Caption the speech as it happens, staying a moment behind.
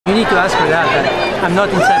need to ask her that. I'm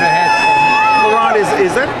not inside her head. So. Laurent,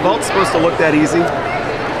 is that vault supposed to look that easy?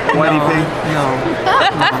 Why do you think? No,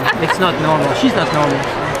 it's not normal. She's not normal.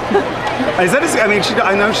 Is that? I mean,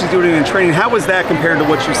 I know she's doing it in training. How is that compared to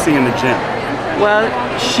what you see in the gym? Well,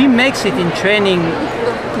 she makes it in training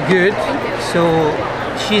good. So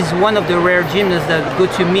she's one of the rare gymnasts that go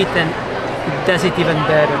to meet and does it even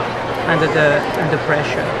better under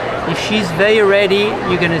pressure. If she's very ready,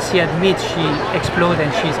 you're gonna see at meet she explodes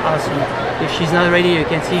and she's awesome. If she's not ready, you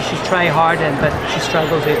can see she try hard but she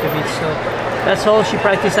struggles a little bit. So that's all she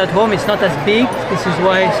practices at home. It's not as big. This is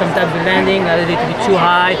why sometimes the landing are a little bit too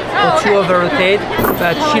high or too over rotate.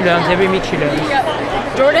 But she learns every meet. She learns.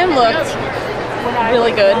 Jordan looked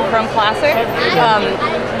really good from Classic.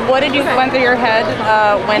 What did you went through your head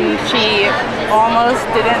when she almost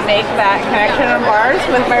didn't make that connection on bars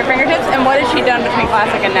with her fingertips? And what has she done between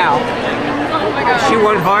Classic and now? She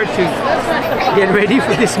worked hard to get ready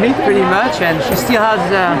for this meet pretty much, and she still has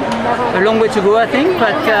a long way to go, I think,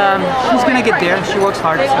 but she's gonna get there. She works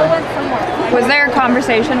hard. So. Was there a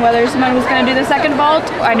conversation whether someone was going to do the second vault?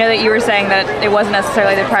 I know that you were saying that it wasn't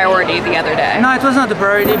necessarily the priority the other day. No, it was not the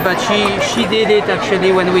priority, but she did it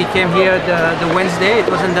actually when we came here the Wednesday.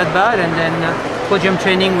 It wasn't that bad, and then podium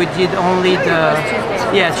training we did only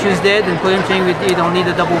Tuesday. Then podium training we did only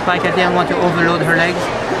the double pike. I didn't want to overload her legs,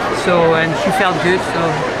 and she felt good. So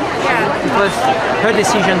it was her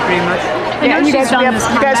decision pretty much. Yeah, you guys,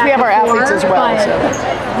 we have our athletes as well. So.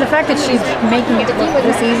 The fact that she's making it look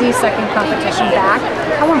this easy second competition back,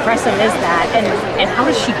 how impressive is that? And how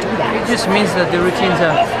does she do that? It just means that the routines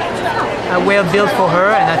are well built for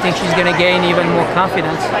her, and I think she's going to gain even more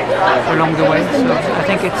confidence along the way. So I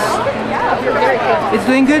think it's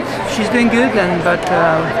doing good. She's doing good, but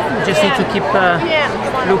we just need to keep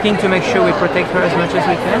looking to make sure we protect her as much as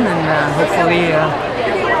we can, and hopefully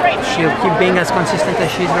she'll keep being as consistent as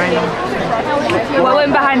she is right now. What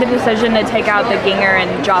went behind the decision to take out the Ginger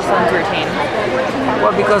and Jocelyn's routine?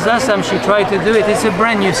 Well, because last time she tried to do it, it's a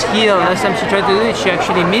brand new skill. Last time she tried to do it, she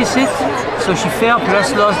actually missed it, so she failed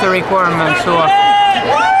plus lost the requirement. So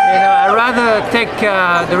I'd rather take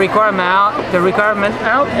the requirement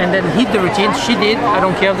out and then hit the routine. She did. I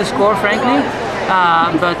don't care of the score, frankly.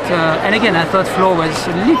 And again, I thought floor was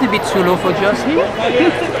a little bit too low for Jocelyn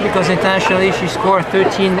because internationally she scored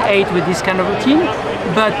 13.8 with this kind of routine.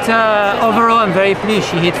 But overall, I'm very pleased.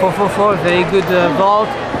 She hit 4.44, very good vault.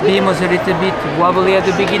 Beam was a little bit wobbly at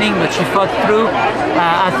the beginning, but she fought through.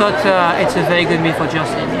 I thought it's a very good meet for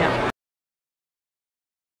Jocelyn. Yeah.